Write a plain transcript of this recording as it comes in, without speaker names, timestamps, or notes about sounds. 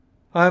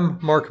I'm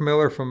Mark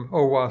Miller from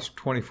OWASP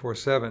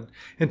 24/7.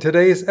 In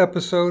today's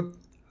episode,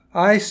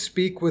 I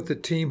speak with the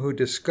team who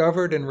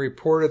discovered and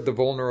reported the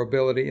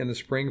vulnerability in the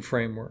Spring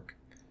Framework.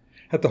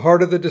 At the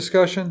heart of the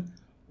discussion,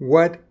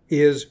 what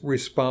is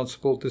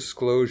responsible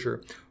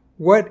disclosure?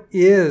 What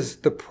is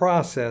the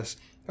process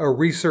a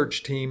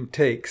research team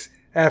takes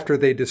after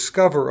they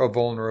discover a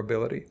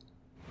vulnerability?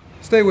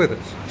 Stay with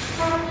us.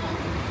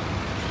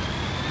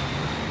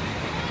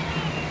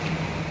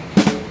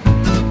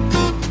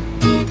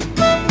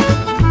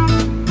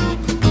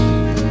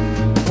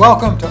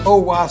 Welcome to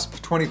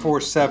OWASP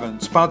 24/7,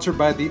 sponsored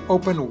by the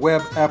Open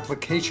Web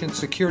Application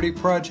Security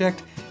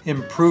Project,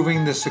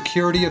 improving the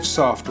security of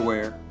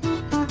software.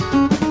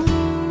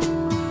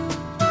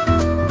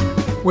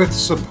 With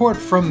support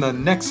from the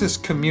Nexus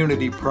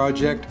Community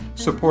Project,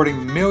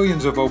 supporting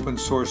millions of open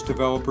source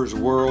developers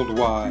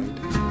worldwide.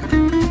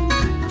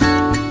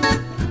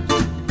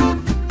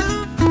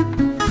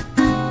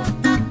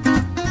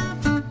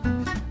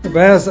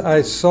 Baz,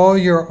 I saw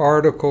your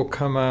article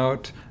come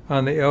out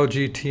on the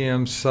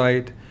LGTM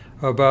site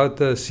about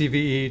the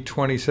CVE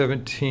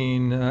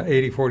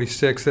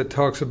 2017-8046 that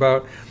talks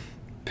about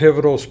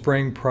pivotal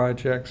Spring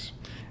projects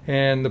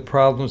and the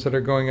problems that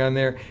are going on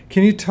there.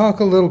 Can you talk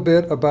a little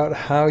bit about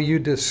how you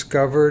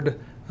discovered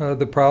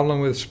the problem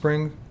with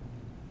Spring?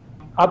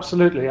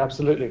 Absolutely.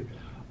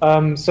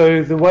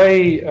 So the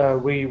way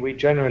we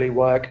generally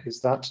work is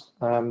that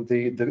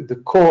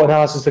the core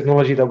analysis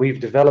technology that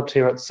we've developed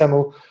here at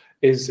CEML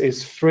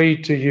is free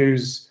to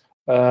use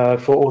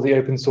for all the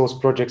open source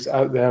projects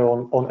out there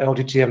on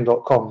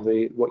ldtm.com,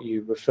 what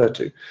you refer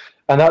to.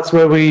 And that's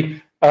where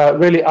we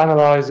really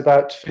analyze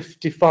about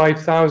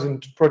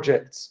 55,000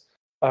 projects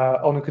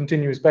on a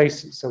continuous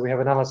basis. So we have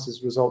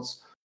analysis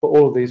results for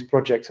all of these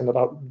projects, and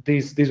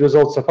these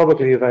results are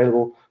publicly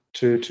available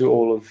to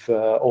all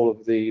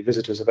of the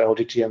visitors of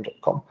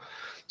ldtm.com.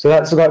 So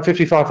that's about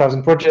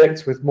 55,000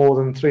 projects with more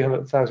than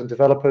 300,000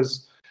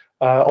 developers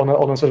on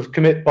a sort of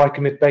commit by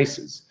commit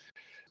basis.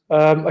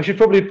 I should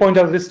probably point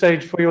out at this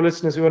stage, for your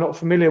listeners who are not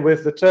familiar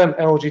with the term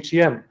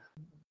LGTM,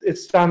 it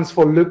stands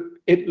for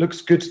 "It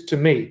looks good to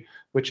me,"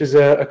 which is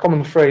a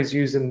common phrase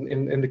used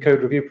in the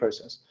code review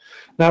process.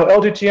 Now,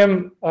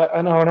 LGTM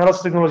and our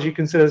analysis technology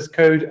considers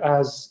code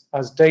as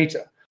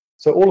data.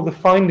 So all of the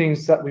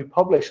findings that we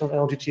publish on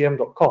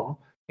ldtm.com,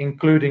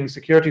 including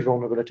security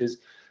vulnerabilities,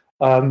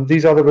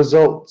 these are the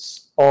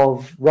results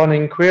of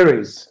running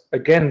queries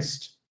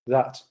against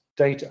that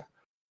data.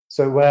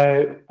 So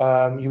where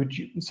you would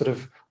sort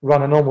of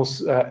run a normal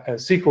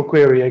SQL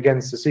query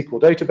against a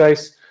SQL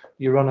database,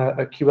 you run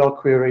a QL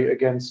query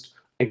against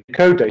a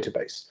code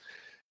database.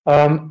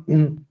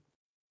 And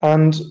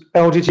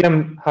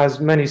LGTM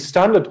has many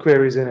standard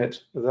queries in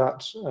it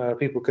that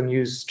people can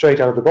use straight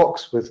out of the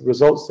box with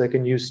results they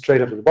can use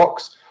straight out of the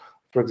box,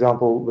 for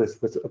example,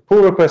 with a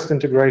pull request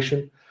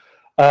integration.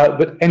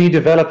 But any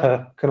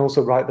developer can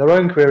also write their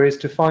own queries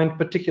to find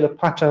particular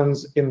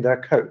patterns in their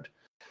code.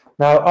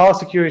 Now, our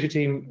security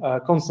team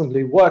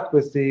constantly work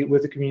with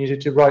the community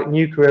to write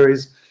new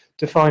queries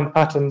to find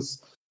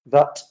patterns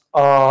that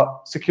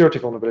are security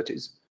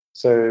vulnerabilities.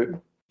 So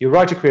you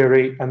write a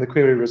query, and the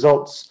query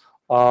results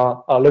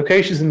are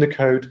locations in the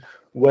code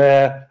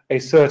where a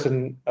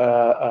certain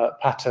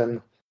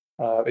pattern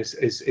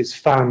is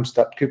found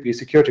that could be a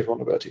security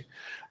vulnerability.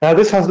 Now,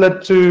 this has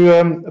led to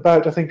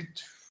about, I think,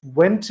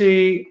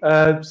 20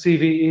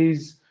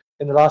 CVEs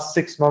in the last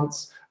 6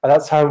 months, and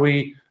that's how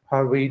we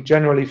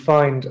generally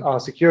find our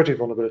security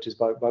vulnerabilities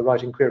by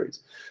writing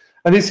queries.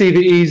 And these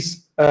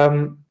CVEs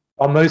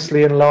are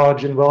mostly in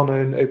large and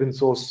well-known open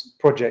source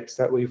projects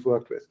that we've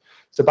worked with.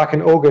 So back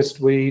in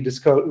August, we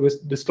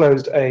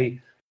disclosed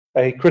a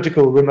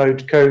critical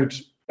remote code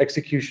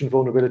execution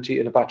vulnerability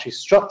in Apache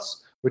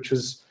Struts, which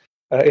was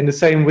in the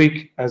same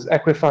week as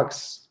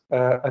Equifax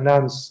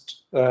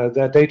announced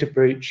their data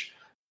breach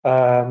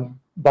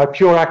by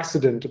pure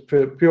accident,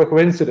 pure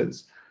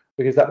coincidence,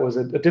 because that was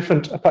a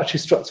different Apache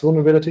Struts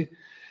vulnerability.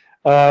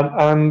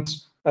 And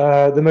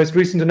the most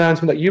recent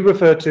announcement that you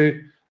referred to,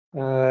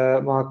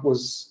 Mark,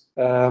 was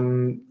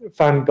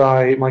found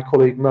by my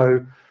colleague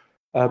Mo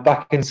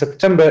back in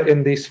September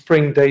in the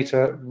Spring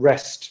Data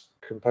REST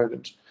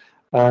component.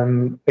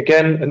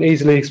 Again, an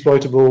easily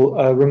exploitable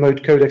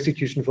remote code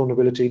execution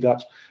vulnerability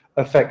that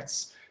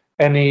affects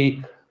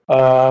any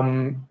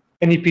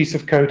piece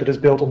of code that is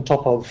built on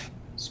top of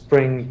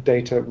Spring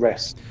Data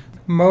REST.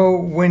 Mo,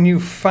 when you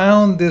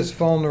found this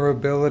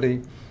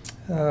vulnerability,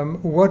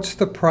 what's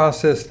the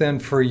process then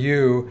for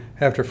you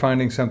after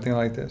finding something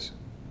like this?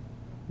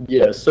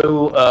 Yeah,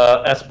 so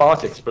as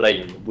Bart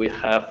explained, we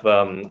have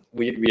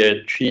we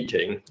are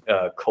treating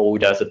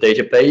code as a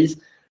database,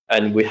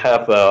 and we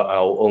have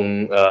our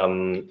own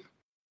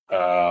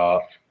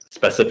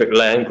specific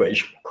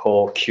language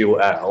called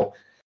QL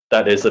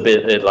that is a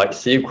bit like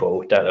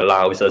SQL that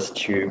allows us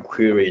to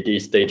query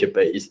this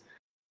database.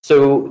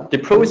 So the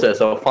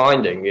process of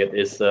finding it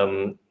is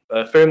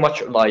very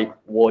much like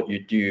what you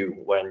do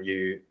when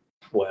you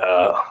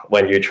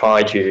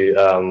try to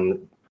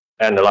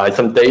analyze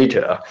some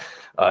data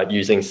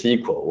using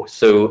SQL.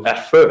 So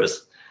at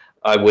first,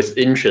 I was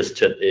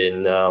interested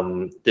in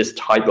this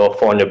type of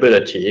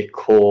vulnerability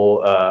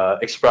called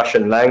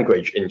expression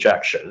language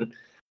injection.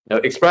 Now,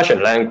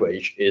 expression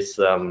language is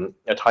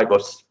a type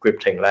of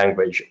scripting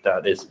language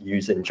that is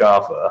used in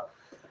Java.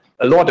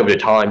 A lot of the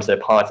times they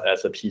pass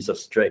as a piece of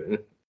string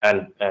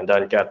and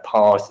then get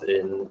passed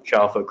in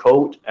Java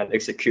code and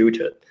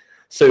executed.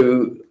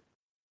 So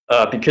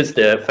because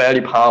they're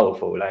fairly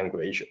powerful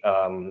language,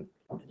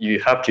 you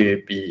have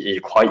to be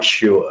quite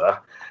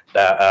sure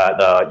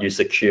that you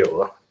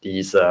secure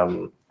these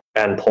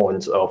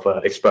endpoints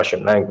of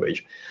expression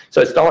language.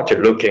 So I started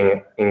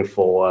looking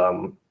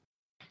for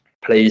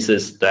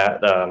places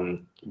that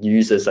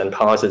uses and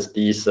passes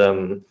these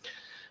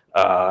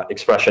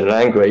expression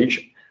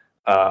language.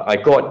 I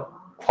got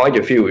quite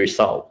a few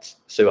results.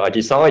 So I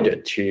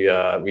decided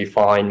to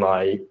refine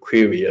my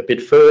query a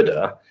bit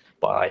further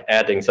by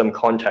adding some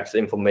context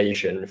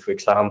information, for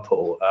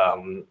example,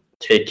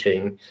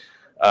 taking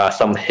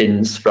some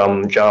hints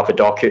from Java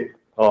docket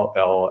or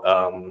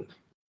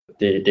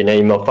the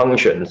name of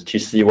functions to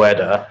see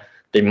whether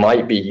they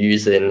might be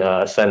using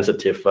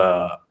sensitive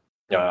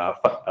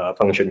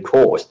function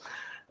calls.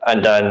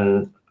 And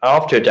then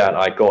after that,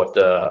 I got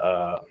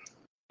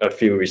a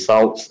few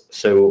results,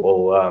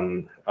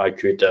 so I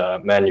could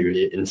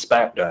manually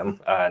inspect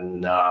them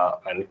and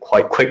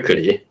quite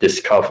quickly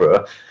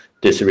discover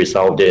this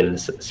result in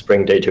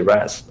Spring Data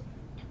REST.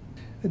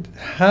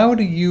 How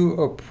do you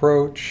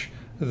approach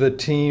the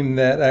team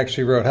that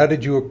actually wrote? How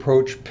did you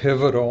approach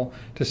Pivotal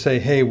to say,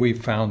 hey, we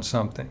found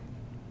something?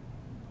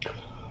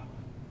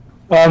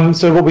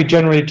 So what we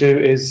generally do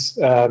is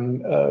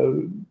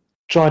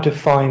try to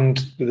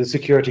find the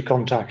security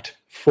contact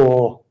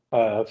for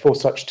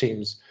such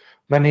teams.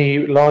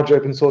 Many large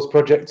open source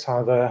projects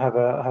have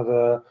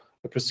a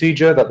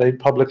procedure that they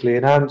publicly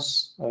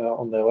announce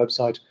on their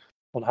website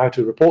on how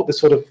to report this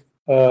sort of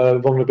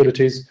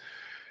vulnerabilities,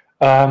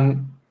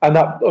 and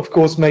that of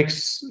course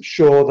makes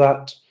sure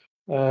that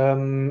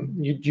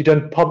you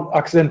don't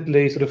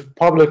accidentally sort of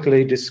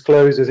publicly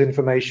disclose this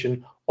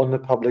information on the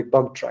public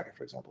bug tracker,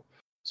 for example.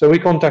 So we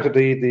contacted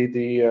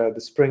the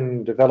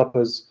Spring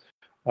developers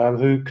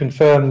who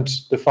confirmed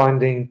the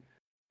finding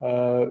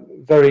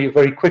very,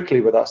 very quickly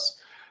with us.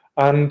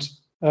 And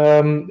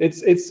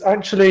it's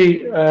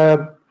actually,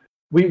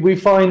 we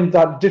find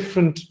that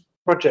different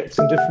projects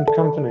and different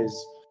companies,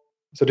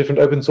 so different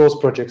open source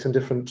projects and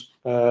different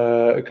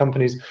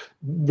companies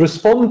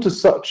respond to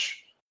such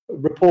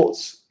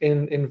reports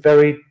in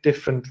very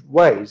different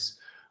ways.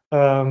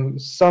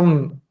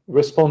 Some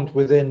respond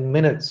within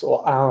minutes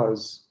or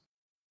hours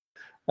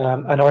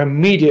and are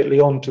immediately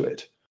onto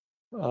it.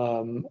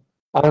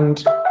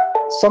 And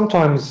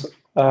sometimes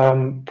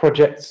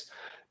projects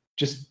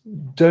just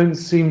don't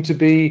seem to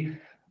be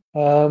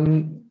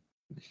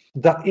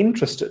that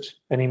interested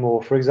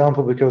anymore. For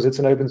example, because it's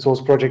an open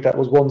source project that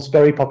was once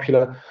very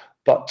popular,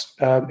 but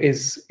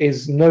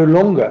is no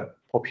longer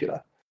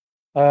popular,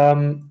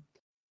 and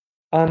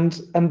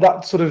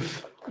that sort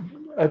of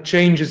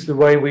changes the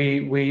way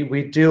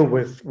we deal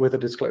with a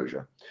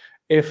disclosure.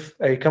 If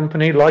a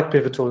company like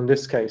Pivotal in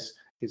this case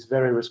is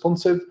very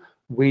responsive,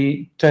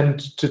 we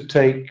tend to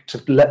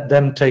let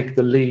them take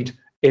the lead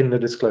in the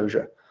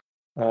disclosure,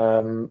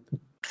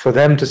 for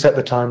them to set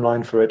the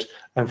timeline for it,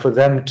 and for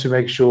them to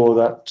make sure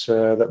that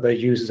their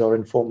users are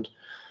informed.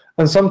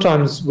 And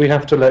sometimes we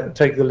have to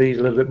take the lead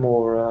a little bit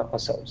more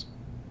ourselves.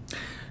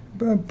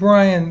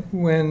 Brian,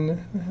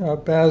 when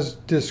Baz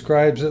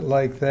describes it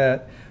like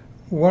that,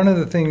 one of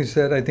the things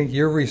that I think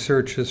your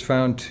research has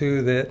found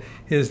too that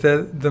is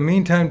that the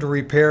mean time to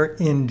repair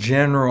in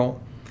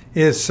general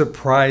is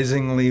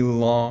surprisingly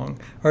long.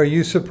 Are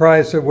you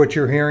surprised at what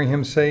you're hearing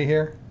him say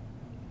here?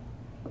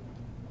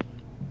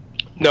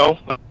 No,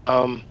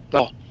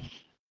 no.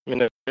 I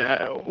mean,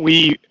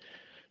 we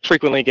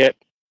frequently get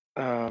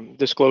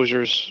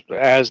disclosures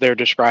as they're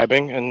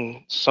describing,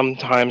 and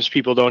sometimes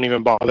people don't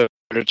even bother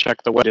to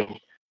check the web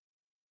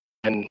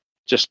and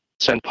just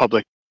send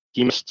public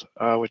emails,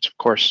 which of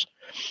course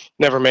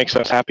never makes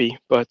us happy.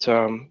 But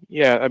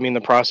yeah, I mean,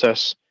 the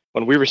process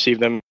when we receive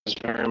them is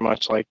very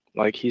much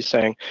like he's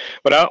saying.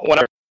 But what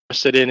I'm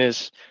interested in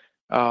is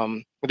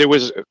there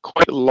was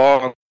quite a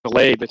long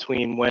delay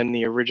between when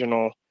the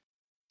original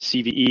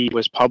CVE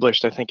was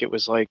published. I think it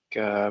was like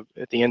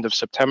at the end of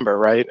September,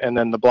 right? And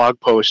then the blog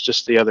post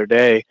just the other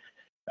day.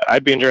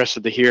 I'd be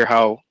interested to hear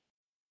how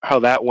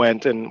that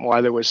went and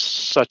why there was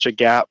such a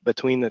gap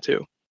between the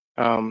two.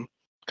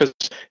 Because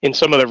in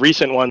some of the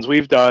recent ones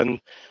we've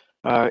done,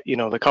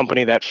 the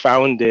company that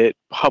found it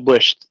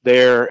published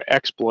their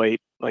exploit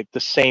like the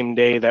same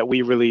day that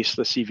we released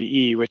the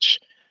CVE, which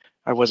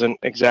I wasn't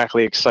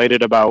exactly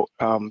excited about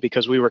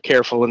because we were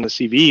careful in the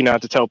CVE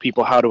not to tell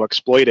people how to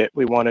exploit it.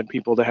 We wanted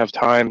people to have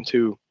time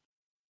to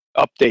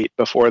update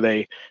before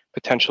they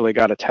potentially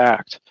got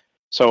attacked.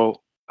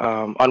 So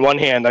on one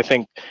hand, I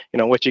think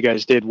what you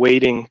guys did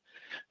waiting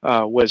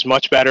was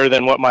much better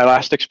than what my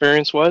last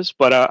experience was,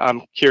 but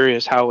I'm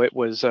curious how it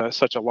was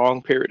such a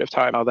long period of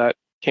time, how that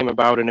came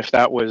about, and if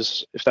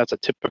that's a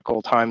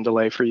typical time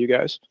delay for you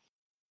guys.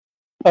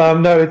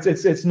 No,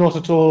 it's not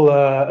at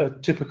all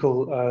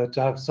typical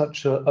to have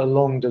such a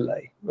long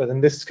delay. But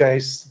in this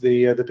case,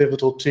 the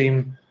Pivotal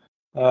team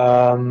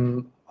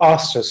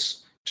asked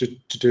us to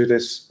do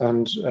this,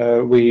 and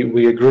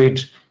we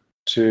agreed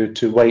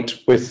to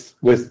wait with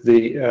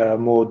the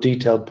more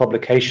detailed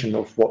publication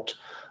of what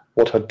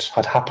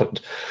had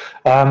happened.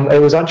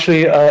 It was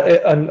actually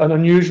an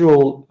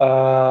unusual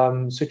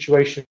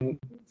situation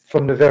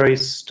from the very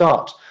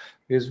start,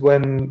 because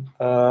when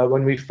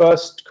we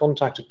first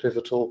contacted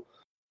Pivotal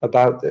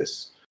about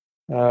this,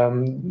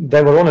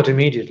 they were on it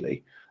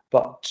immediately,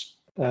 but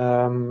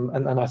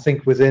and I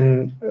think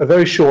within a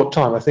very short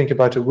time, I think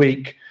about a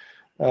week,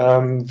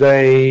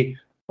 they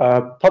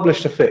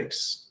published a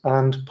fix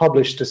and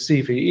published a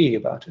CVE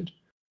about it.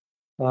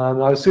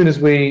 Now, as soon as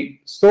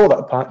we saw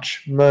that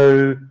patch,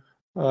 Mo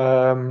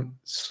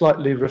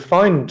slightly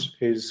refined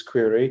his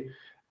query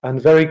and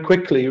very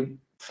quickly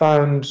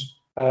found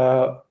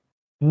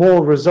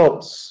more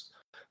results.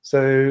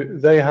 So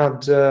they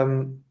had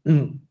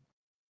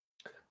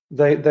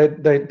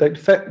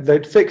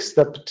they'd fixed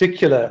that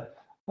particular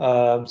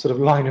sort of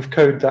line of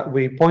code that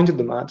we pointed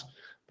them at,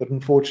 but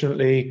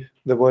unfortunately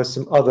there were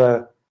some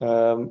other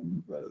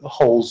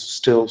holes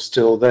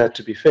still there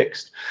to be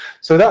fixed.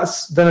 So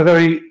that's then a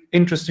very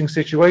interesting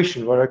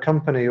situation where a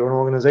company or an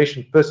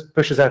organization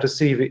pushes out a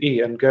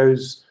CVE and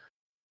goes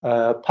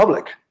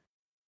public,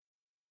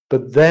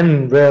 but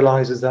then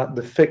realizes that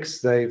the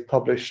fix they've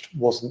published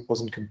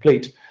wasn't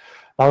complete.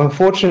 Now,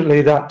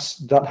 unfortunately,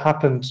 that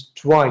happened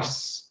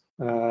twice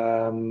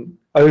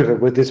over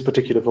with this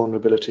particular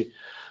vulnerability,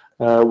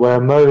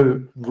 where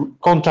Mo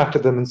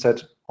contacted them and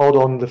said, "Hold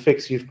on, the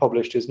fix you've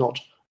published is not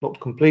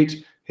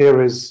complete.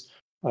 Here is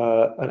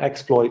an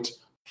exploit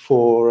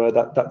for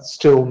that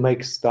still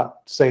makes that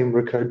same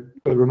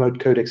remote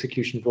code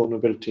execution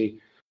vulnerability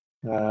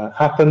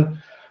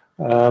happen,"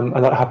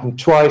 and that happened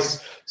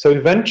twice. So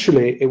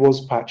eventually, it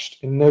was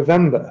patched in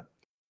November,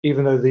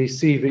 even though the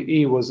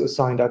CVE was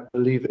assigned, I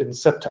believe, in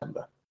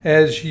September.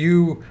 As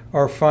you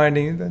are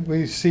finding,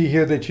 we see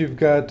here that you've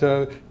got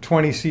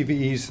 20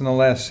 CVEs in the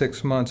last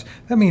 6 months.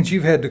 That means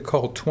you've had to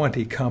call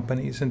 20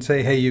 companies and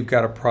say, hey, you've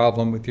got a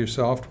problem with your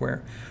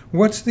software.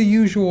 What's the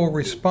usual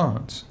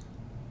response?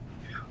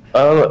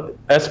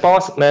 As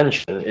Bas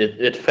mentioned,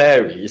 it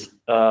varies.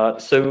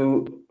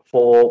 So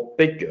for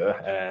bigger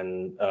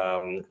and,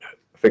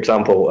 for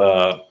example,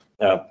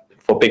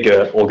 for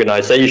bigger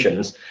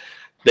organizations,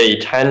 they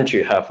tend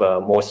to have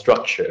more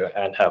structure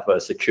and have a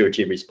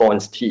security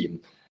response team.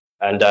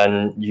 And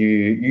then you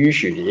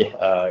usually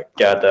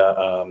get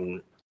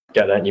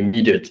an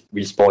immediate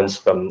response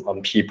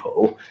from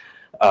people.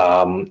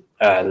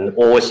 And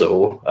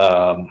also,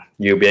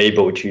 you'll be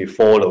able to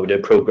follow the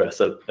progress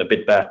a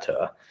bit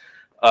better.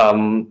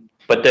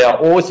 But there are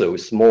also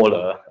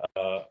smaller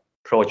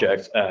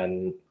projects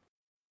and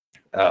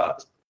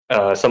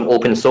some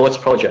open source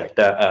projects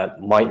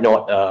that might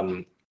not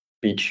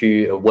be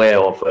too aware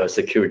of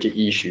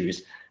security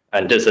issues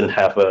and doesn't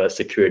have a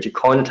security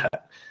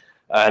contact.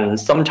 And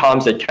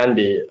sometimes it can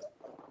be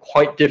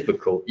quite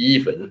difficult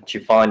even to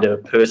find a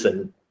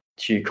person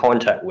to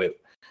contact with.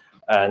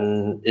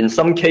 And in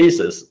some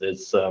cases,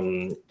 it's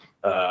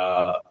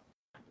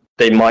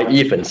they might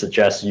even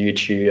suggest you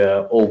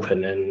to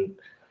open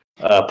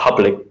a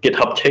public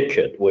GitHub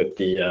ticket with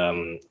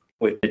the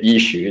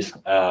issues.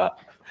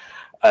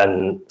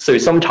 And so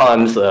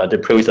sometimes the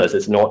process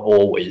is not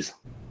always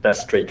that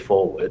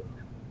straightforward.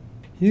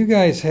 You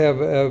guys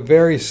have a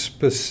very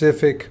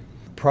specific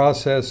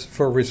process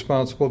for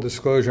responsible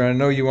disclosure. I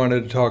know you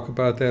wanted to talk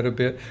about that a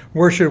bit.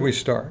 Where should we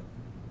start?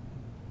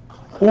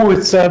 Oh,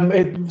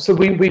 so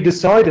we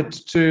decided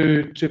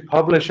to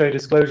publish a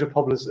disclosure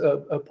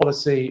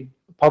policy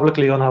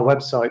publicly on our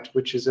website,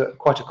 which is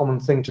quite a common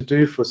thing to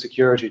do for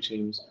security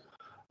teams,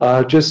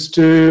 just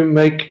to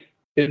make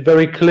it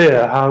very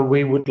clear how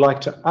we would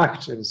like to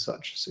act in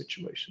such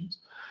situations.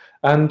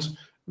 And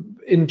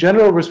in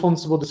general,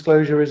 responsible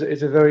disclosure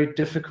is a very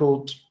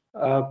difficult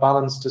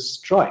balance to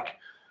strike.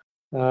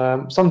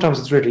 Sometimes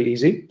it's really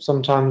easy.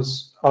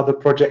 Sometimes other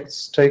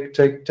projects take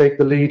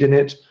the lead in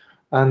it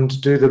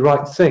and do the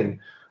right thing.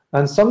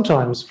 And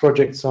sometimes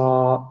projects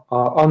are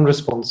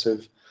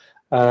unresponsive,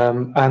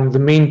 and the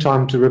mean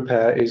time to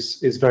repair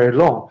is very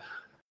long.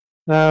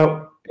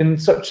 Now, in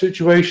such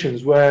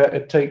situations where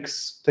it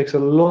takes a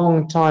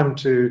long time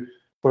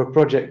for a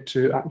project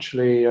to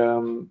actually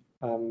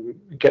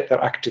get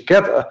their act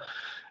together,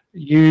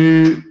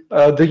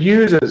 the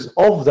users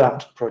of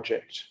that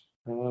project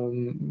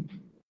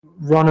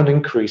run an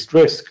increased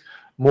risk.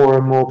 More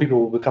and more people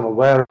will become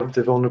aware of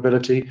the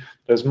vulnerability.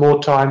 There's more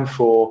time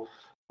for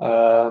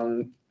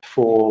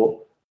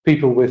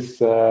people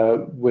with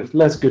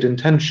less good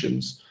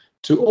intentions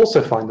to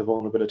also find the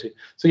vulnerability.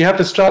 So you have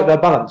to strike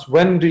that balance.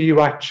 When do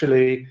you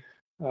actually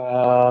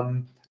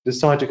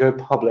decide to go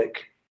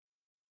public,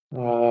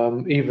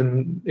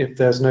 even if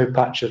there's no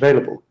patch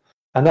available?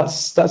 And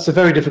that's a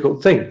very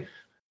difficult thing.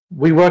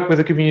 We work with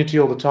the community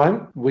all the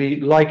time. We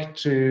like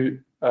to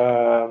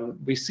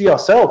we see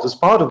ourselves as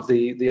part of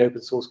the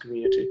open source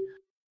community,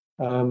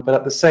 but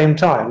at the same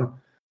time,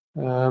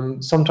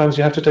 sometimes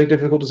you have to take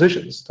difficult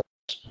decisions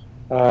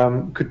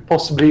that could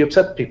possibly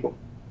upset people.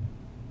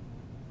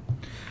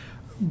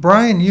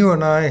 Brian, you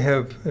and I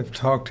have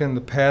talked in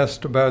the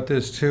past about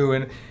this too,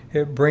 and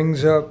it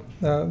brings up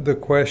the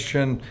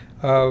question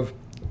of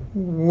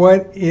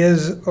what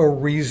is a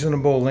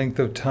reasonable length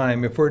of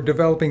time? If we're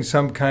developing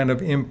some kind of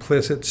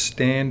implicit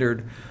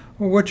standard,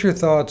 what's your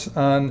thoughts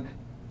on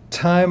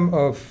time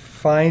of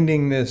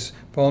finding this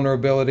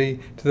vulnerability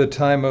to the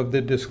time of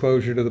the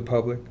disclosure to the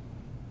public?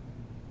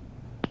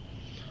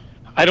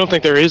 I don't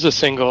think there is a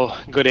single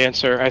good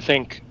answer. I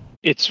think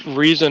it's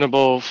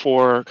reasonable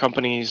for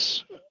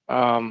companies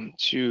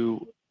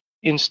to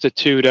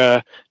institute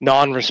a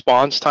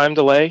non-response time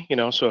delay.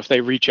 So if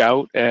they reach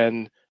out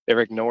and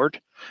they're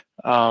ignored,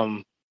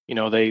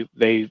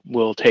 they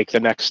will take the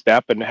next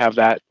step and have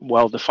that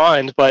well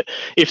defined. But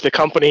if the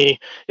company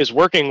is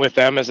working with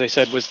them, as I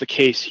said was the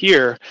case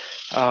here,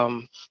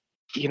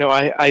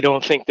 I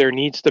don't think there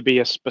needs to be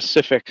a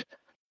specific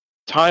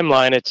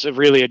timeline. It's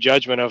really a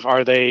judgment of,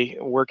 are they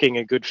working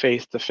in good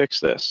faith to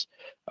fix this?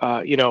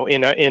 In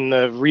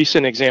the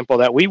recent example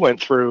that we went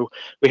through,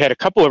 we had a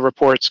couple of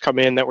reports come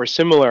in that were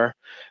similar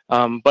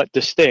but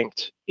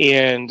distinct.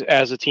 And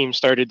as the team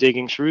started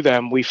digging through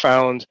them, we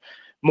found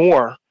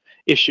more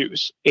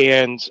issues,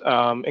 and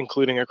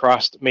including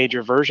across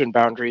major version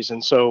boundaries.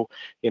 And so,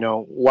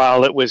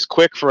 while it was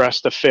quick for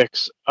us to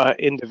fix an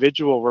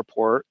individual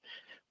report,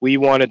 we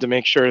wanted to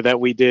make sure that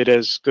we did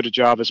as good a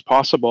job as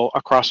possible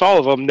across all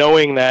of them,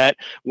 knowing that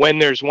when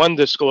there's one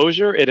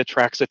disclosure, it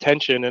attracts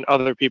attention, and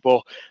other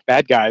people,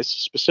 bad guys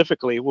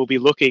specifically, will be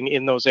looking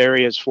in those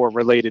areas for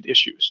related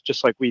issues,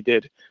 just like we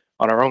did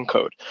on our own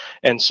code.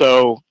 And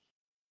so,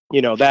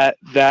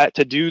 that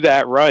to do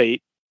that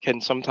right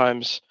can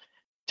sometimes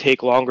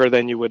take longer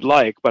than you would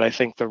like, but I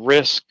think the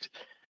risk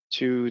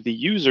to the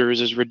users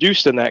is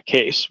reduced in that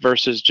case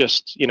versus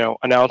just,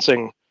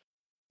 announcing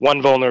one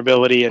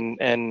vulnerability and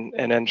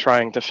then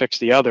trying to fix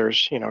the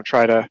others.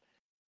 Try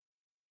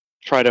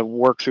to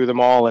work through them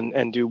all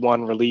and do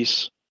one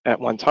release at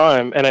one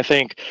time. And I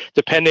think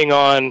depending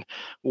on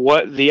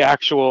what the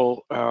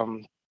actual,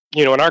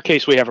 in our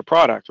case, we have a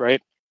product,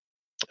 right?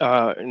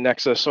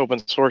 Nexus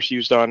open source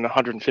used on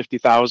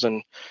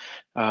 150,000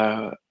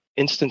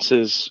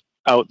 instances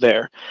out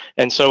there.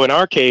 And so in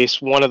our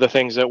case, one of the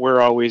things that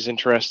we're always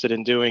interested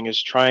in doing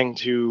is trying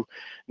to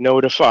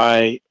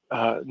notify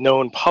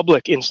known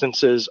public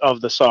instances of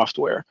the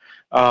software,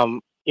 a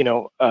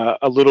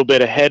little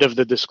bit ahead of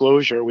the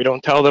disclosure. We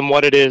don't tell them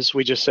what it is.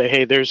 We just say,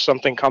 hey, there's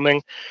something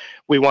coming.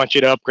 We want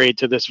you to upgrade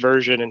to this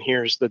version, and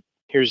here's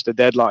the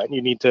deadline.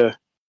 You need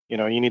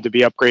to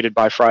be upgraded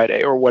by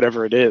Friday or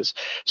whatever it is,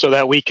 so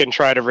that we can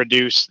try to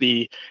reduce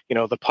the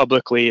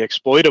publicly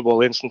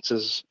exploitable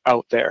instances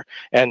out there.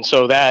 And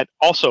so that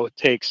also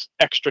takes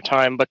extra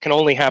time, but can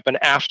only happen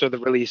after the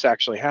release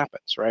actually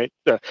happens, right?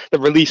 The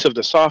release of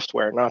the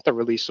software, not the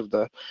release of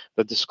the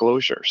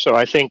disclosure. So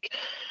I think,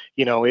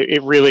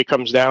 it really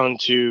comes down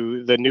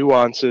to the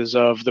nuances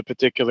of the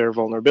particular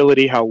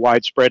vulnerability, how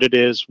widespread it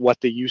is, what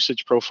the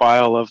usage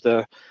profile of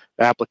the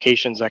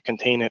applications that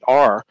contain it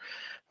are.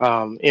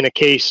 In a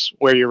case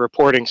where you're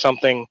reporting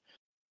something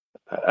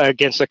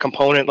against a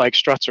component like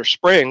struts or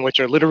Spring, which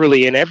are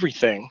literally in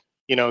everything,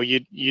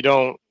 you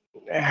don't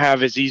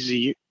have as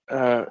easy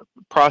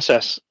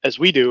process as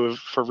we do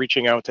for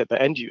reaching out to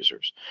the end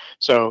users.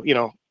 So,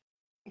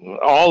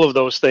 all of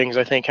those things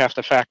I think have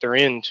to factor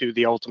into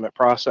the ultimate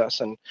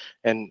process and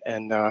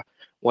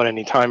what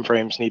any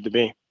timeframes need to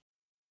be.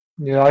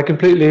 Yeah, I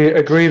completely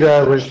agree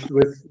there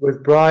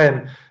with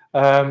Brian.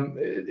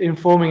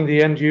 Informing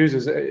the end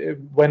users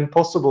when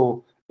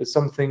possible is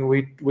something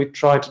we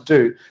try to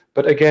do,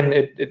 but again,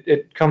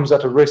 it comes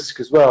at a risk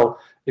as well.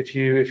 If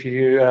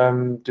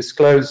you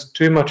disclose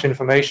too much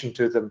information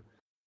to them,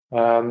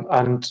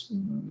 and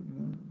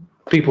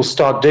people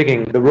start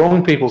digging, the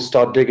wrong people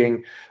start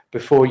digging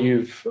before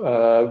you've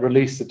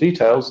released the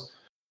details,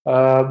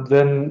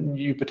 then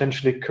you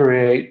potentially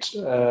create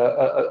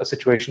a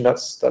situation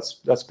that's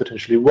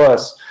potentially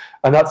worse,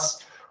 and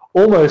that's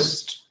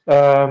almost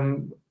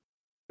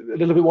a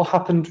little bit what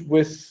happened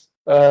with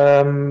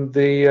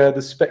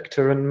the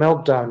Spectre and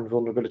Meltdown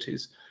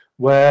vulnerabilities,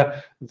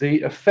 where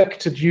the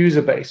affected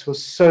user base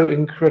was so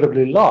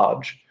incredibly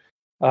large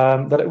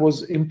that it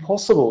was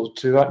impossible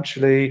to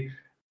actually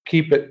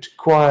keep it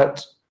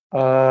quiet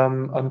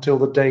until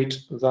the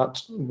date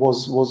that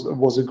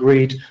was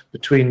agreed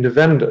between the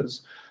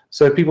vendors.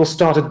 So people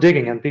started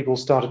digging and people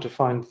started to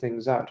find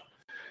things out.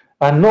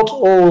 And not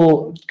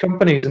all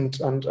companies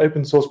and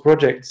open source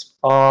projects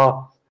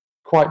are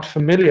quite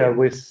familiar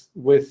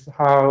with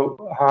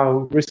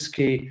how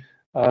risky,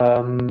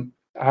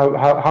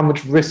 how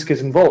much risk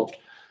is involved.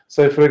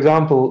 So, for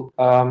example,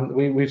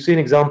 we've seen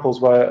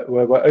examples where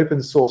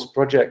open source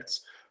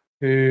projects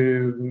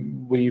who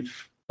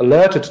we've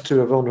alerted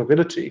to a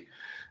vulnerability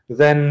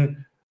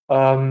then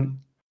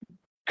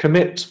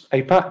commit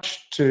a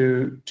patch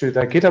to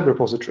their GitHub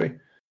repository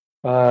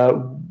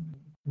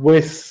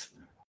with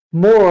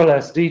more or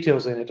less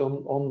details in it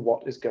on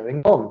what is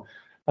going on.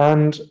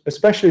 And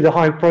especially the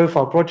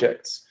high-profile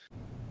projects,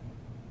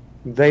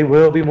 they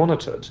will be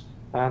monitored,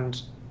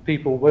 and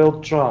people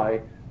will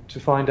try to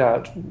find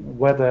out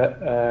whether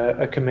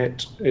a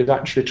commit is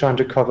actually trying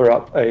to cover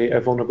up a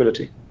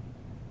vulnerability.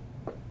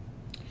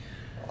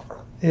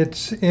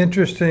 It's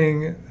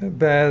interesting,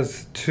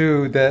 Baz,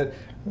 too, that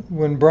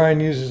when Brian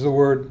uses the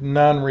word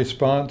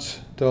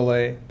non-response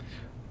delay,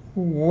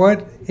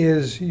 what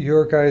is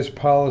your guys'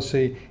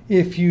 policy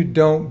if you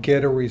don't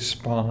get a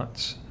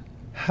response?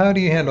 How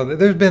do you handle that?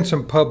 There's been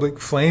some public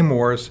flame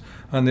wars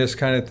on this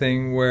kind of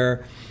thing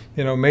where,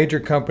 major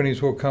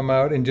companies will come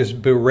out and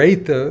just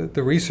berate the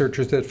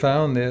researchers that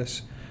found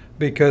this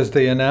because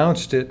they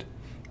announced it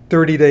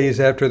 30 days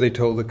after they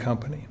told the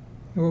company.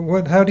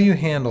 How do you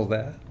handle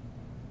that?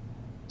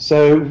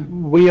 So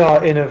we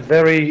are in a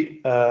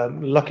very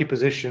lucky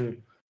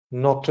position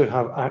not to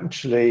have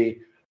actually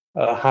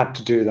had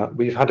to do that.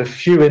 We've had a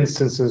few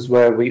instances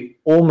where we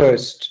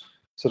almost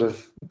sort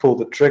of pulled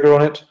the trigger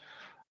on it,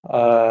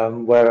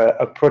 where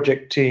a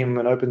project team,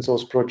 an open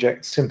source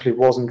project, simply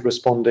wasn't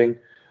responding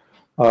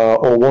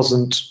or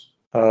wasn't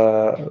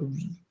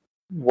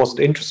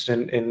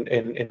interested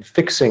in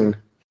fixing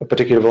a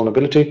particular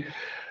vulnerability.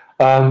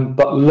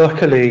 But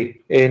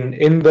luckily,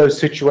 in those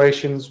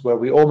situations where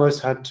we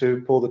almost had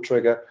to pull the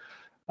trigger,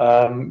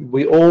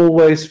 we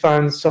always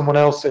found someone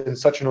else in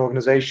such an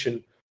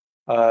organization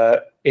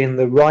in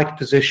the right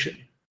position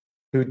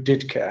who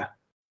did care,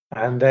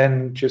 and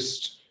then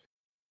just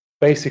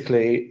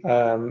basically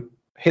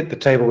hit the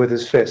table with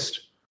his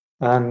fist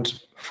and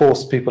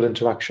forced people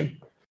into action.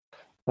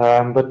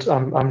 But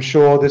I'm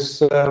sure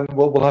this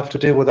we'll have to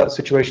deal with that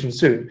situation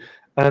soon.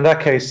 And in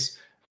that case,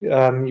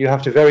 you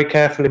have to very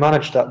carefully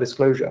manage that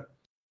disclosure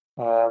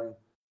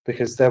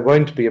because there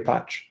won't be a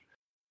patch.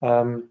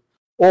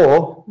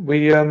 Or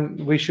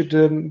we should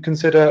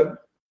consider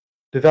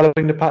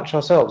developing the patch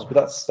ourselves. But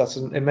that's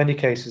in many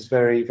cases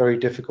very, very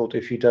difficult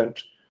if you don't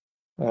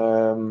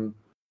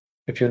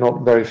if you're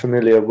not very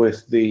familiar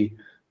with the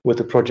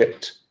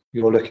project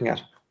you're looking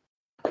at.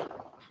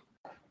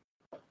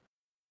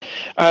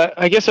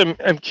 I guess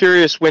I'm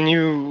curious, when you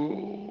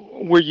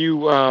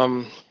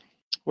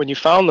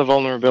found the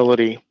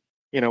vulnerability,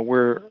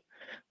 were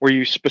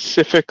you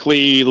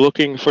specifically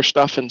looking for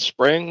stuff in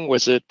Spring?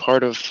 Was it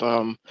part of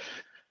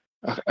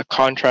a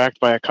contract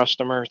by a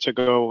customer to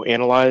go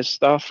analyze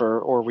stuff,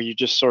 or were you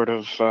just sort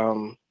of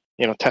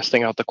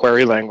testing out the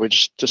query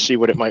language to see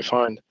what it might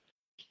find?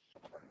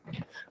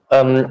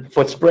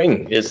 For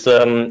Spring,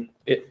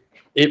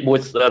 it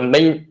was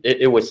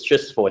it was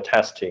just for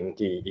testing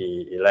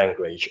the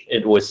language.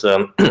 It was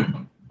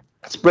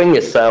Spring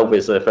itself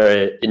is a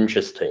very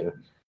interesting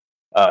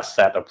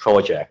set of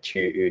projects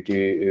to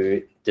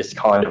do this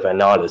kind of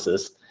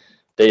analysis.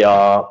 There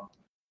are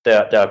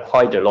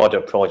quite a lot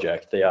of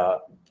projects. They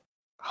are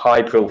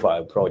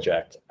high-profile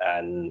projects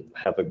and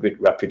have a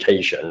good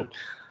reputation,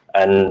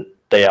 and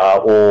they are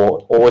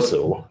all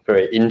also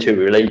very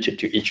interrelated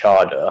to each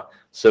other.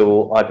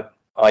 So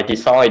I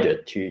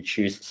decided to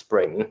choose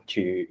Spring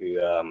to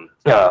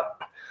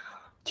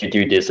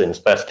do this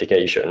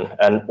investigation.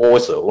 And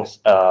also,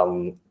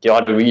 the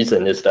other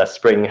reason is that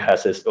Spring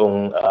has its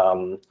own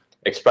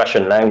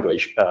expression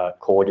language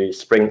called the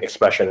Spring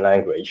Expression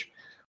Language,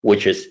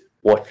 which is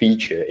what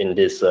feature in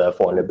this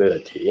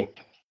vulnerability.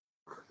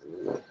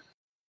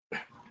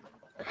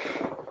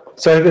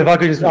 So if I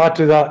could just add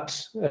to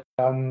that,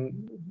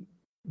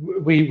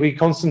 we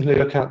constantly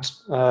look at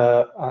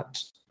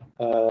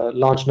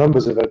large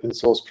numbers of open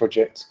source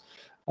projects,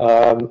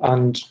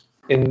 and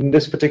in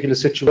this particular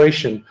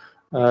situation,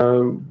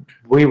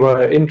 we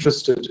were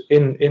interested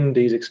in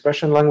these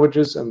expression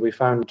languages, and we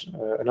found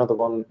another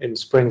one in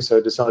Spring, so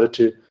decided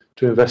to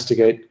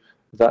investigate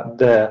that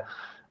there.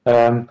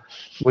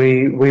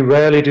 We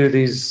rarely do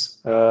these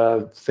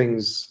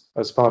things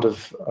as part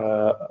of,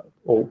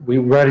 or we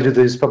rarely do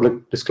these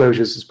public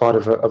disclosures as part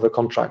of a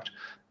contract.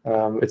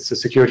 It's a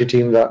security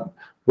team that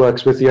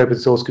works with the open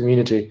source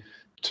community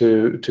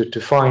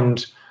to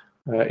find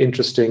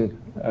interesting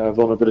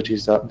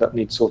vulnerabilities that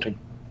need sorting.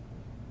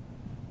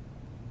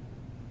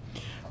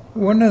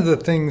 One of the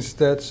things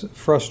that's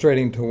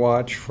frustrating to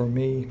watch for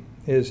me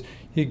is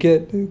you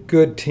get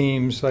good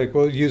teams, like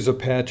we'll use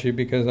Apache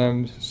because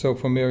I'm so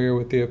familiar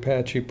with the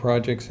Apache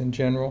projects in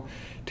general.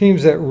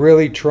 Teams that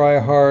really try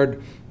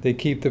hard, they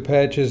keep the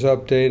patches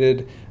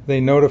updated,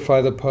 they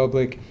notify the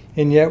public,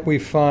 and yet we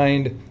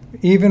find,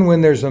 even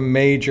when there's a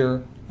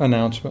major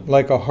announcement,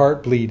 like a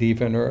Heartbleed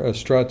even, or a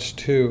Struts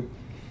 2,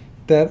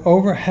 that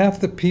over half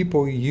the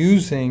people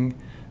using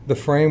the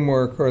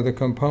framework or the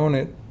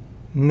component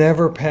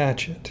never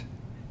patch it.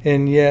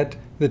 And yet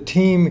the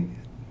team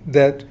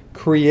that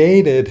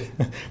created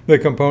the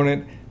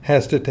component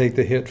has to take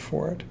the hit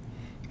for it.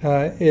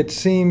 It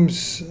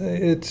seems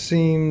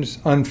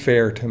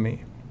unfair to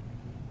me.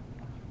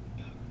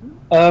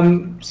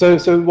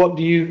 So what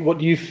do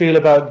you feel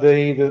about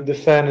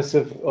the fairness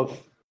of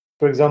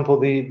for example,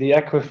 the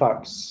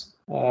Equifax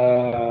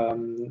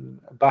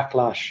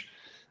backlash?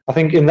 I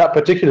think in that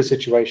particular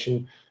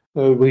situation,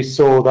 we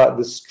saw that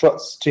the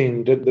Struts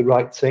team did the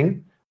right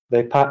thing.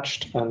 They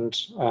patched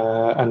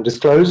and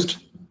disclosed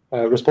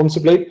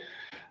responsibly.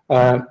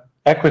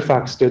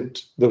 Equifax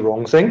did the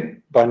wrong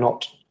thing by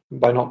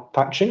not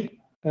patching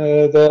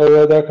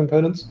their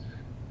components,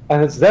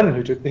 and it's them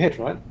who took the hit,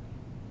 right?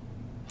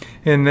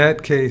 In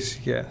that case,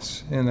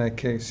 yes.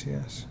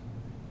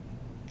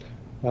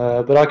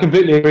 But I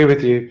completely agree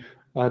with you.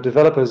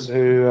 Developers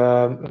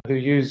who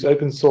use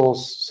open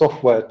source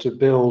software to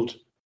build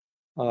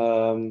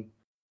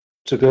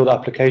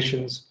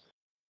applications,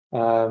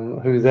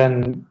 who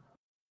then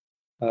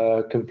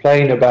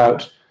complain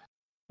about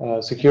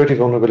security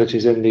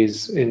vulnerabilities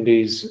in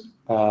these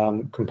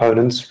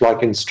components,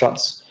 like in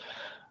struts.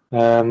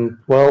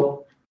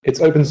 Well,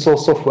 it's open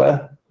source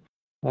software.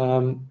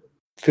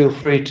 Feel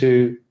free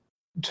to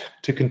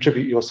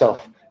contribute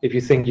yourself if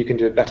you think you can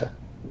do it better.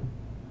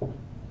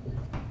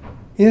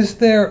 Is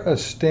there a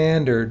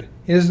standard?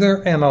 Is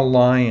there an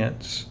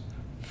alliance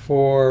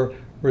for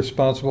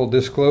responsible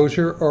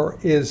disclosure, or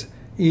is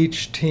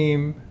each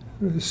team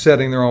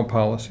setting their own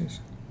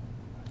policies?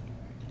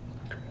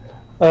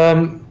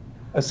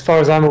 As far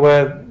as I'm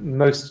aware,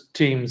 most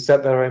teams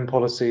set their own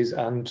policies,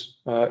 and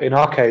in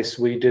our case,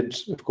 we did,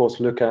 of course,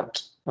 look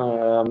at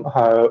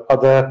how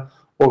other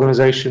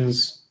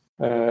organizations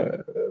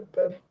have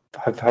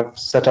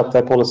set up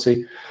their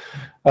policy,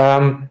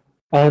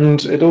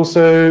 and it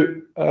also,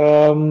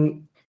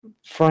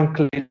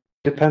 frankly,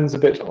 depends a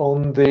bit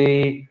on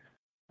the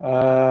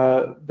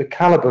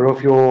caliber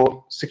of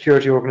your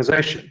security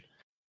organization.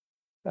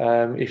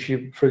 If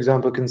you, for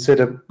example,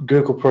 consider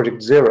Google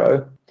Project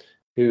Zero,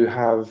 who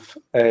have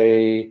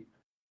a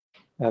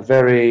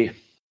very,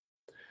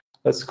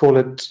 let's call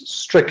it,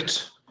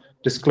 strict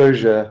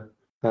disclosure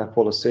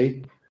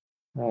policy.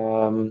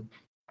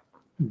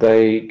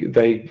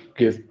 They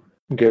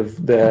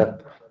give their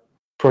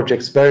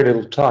projects very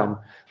little time.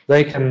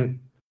 They can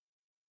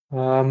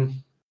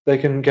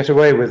get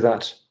away with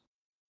that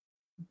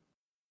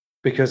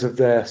because of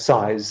their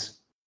size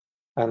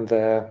and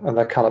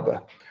their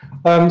caliber.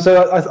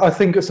 So I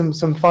think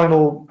some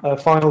final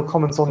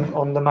comments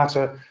on the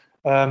matter.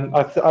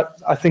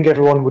 I think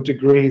everyone would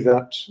agree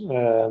that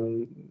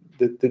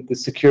the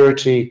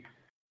security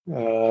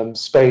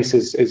space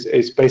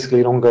is basically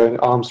an ongoing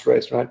arms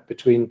race, right,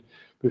 between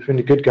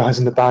the good guys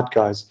and the bad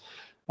guys.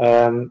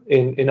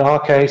 In our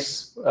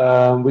case,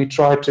 we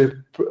try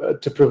to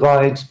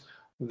provide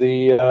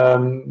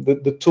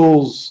the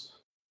tools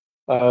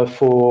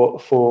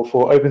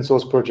for open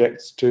source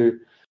projects to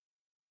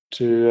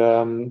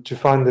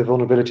find the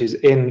vulnerabilities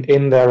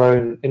in their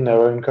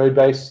own code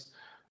base,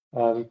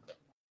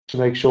 to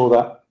make sure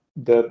that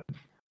the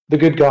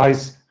good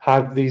guys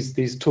have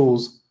these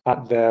tools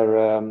at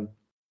their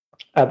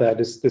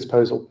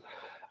disposal,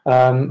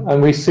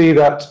 and we see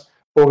that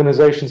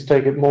organizations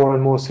take it more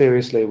and more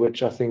seriously,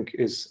 which I think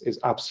is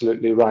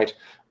absolutely right.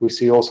 We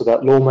see also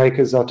that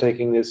lawmakers are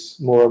taking this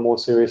more and more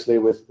seriously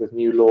with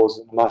new laws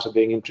and the matter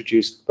being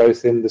introduced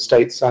both in the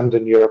States and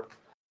in Europe.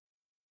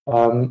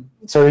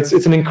 So it's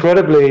an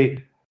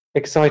incredibly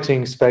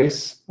exciting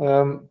space,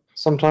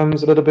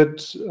 sometimes a little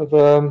bit of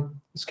a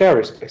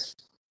scary space.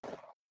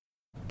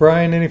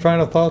 Brian, any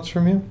final thoughts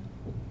from you?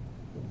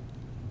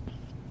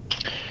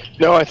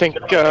 No, I think,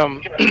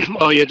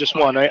 well, yeah, just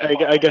one.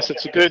 I guess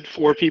it's good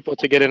for people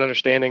to get an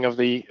understanding of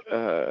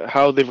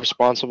how the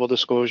responsible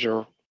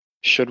disclosure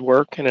should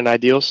work in an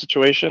ideal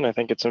situation. I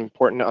think it's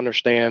important to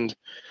understand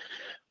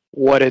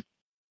what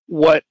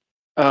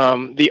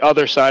the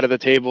other side of the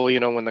table,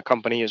 when the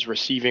company is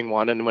receiving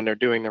one and when they're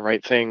doing the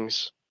right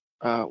things,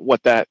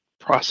 what that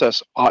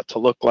process ought to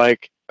look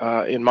like.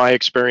 In my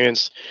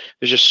experience,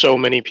 there's just so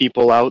many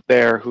people out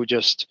there who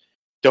just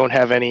don't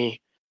have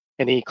any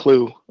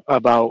clue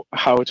about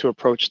how to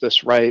approach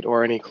this right,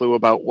 or any clue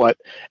about what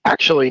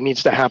actually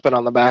needs to happen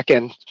on the back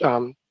end,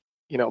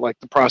 like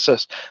the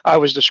process I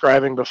was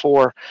describing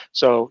before.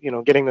 So,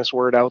 getting this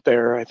word out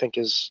there, I think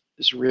is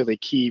really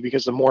key,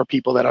 because the more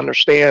people that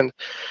understand,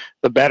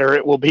 the better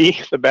it will be,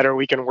 the better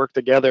we can work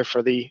together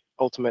for the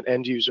ultimate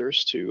end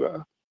users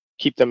to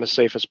keep them as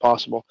safe as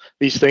possible.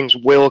 These things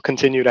will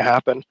continue to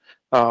happen.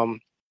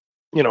 And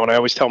I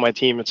always tell my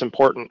team, it's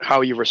important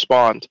how you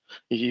respond.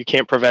 You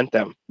can't prevent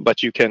them,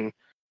 but you can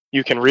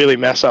really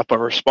mess up a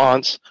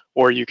response,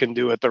 or you can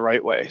do it the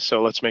right way.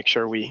 So let's make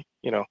sure we,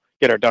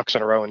 get our ducks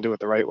in a row and do it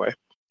the right way.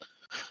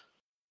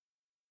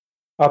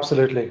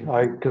 Absolutely,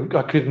 I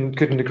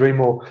couldn't agree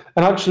more.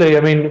 And actually,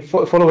 I mean,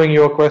 following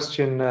your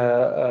question,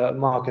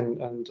 Mark,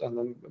 and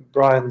then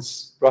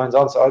Brian's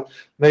answer,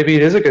 maybe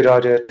it is a good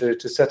idea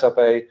to set up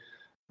a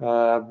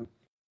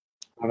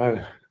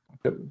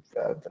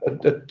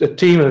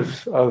team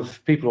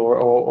of people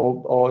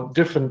or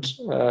different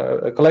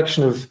a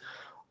collection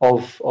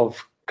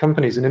of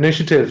companies, an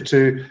initiative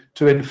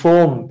to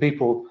inform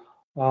people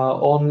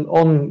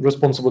on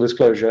responsible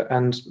disclosure,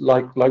 and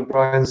like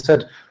Brian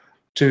said,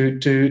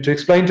 to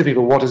explain to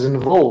people what is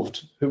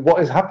involved,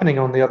 what is happening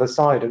on the other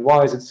side, and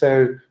why is it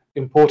so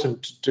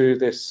important to do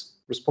this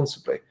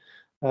responsibly.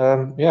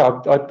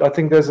 I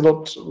think there's a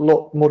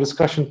lot more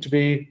discussion to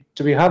be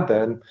had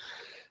there, and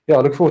I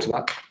look forward to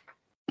that.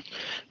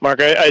 Mark,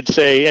 I'd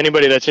say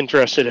anybody that's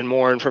interested in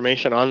more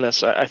information on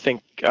this, I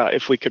think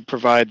if we could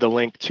provide the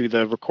link to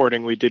the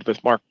recording we did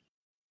with Mark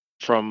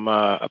from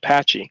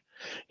Apache,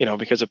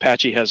 because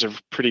Apache has a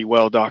pretty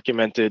well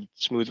documented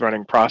smooth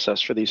running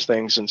process for these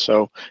things. And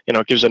so,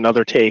 it gives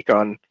another take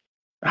on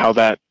how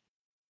that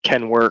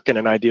can work in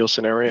an ideal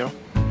scenario.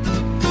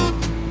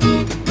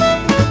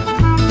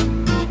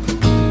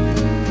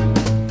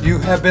 You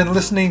have been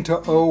listening to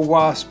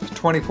OWASP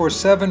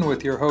 24/7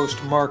 with your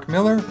host Mark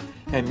Miller,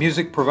 and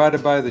music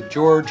provided by the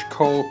George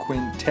Cole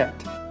Quintet.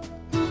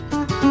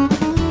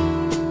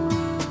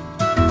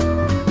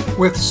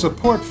 With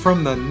support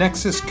from the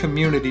Nexus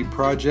Community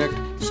Project,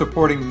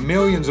 supporting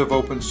millions of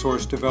open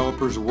source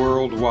developers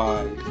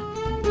worldwide.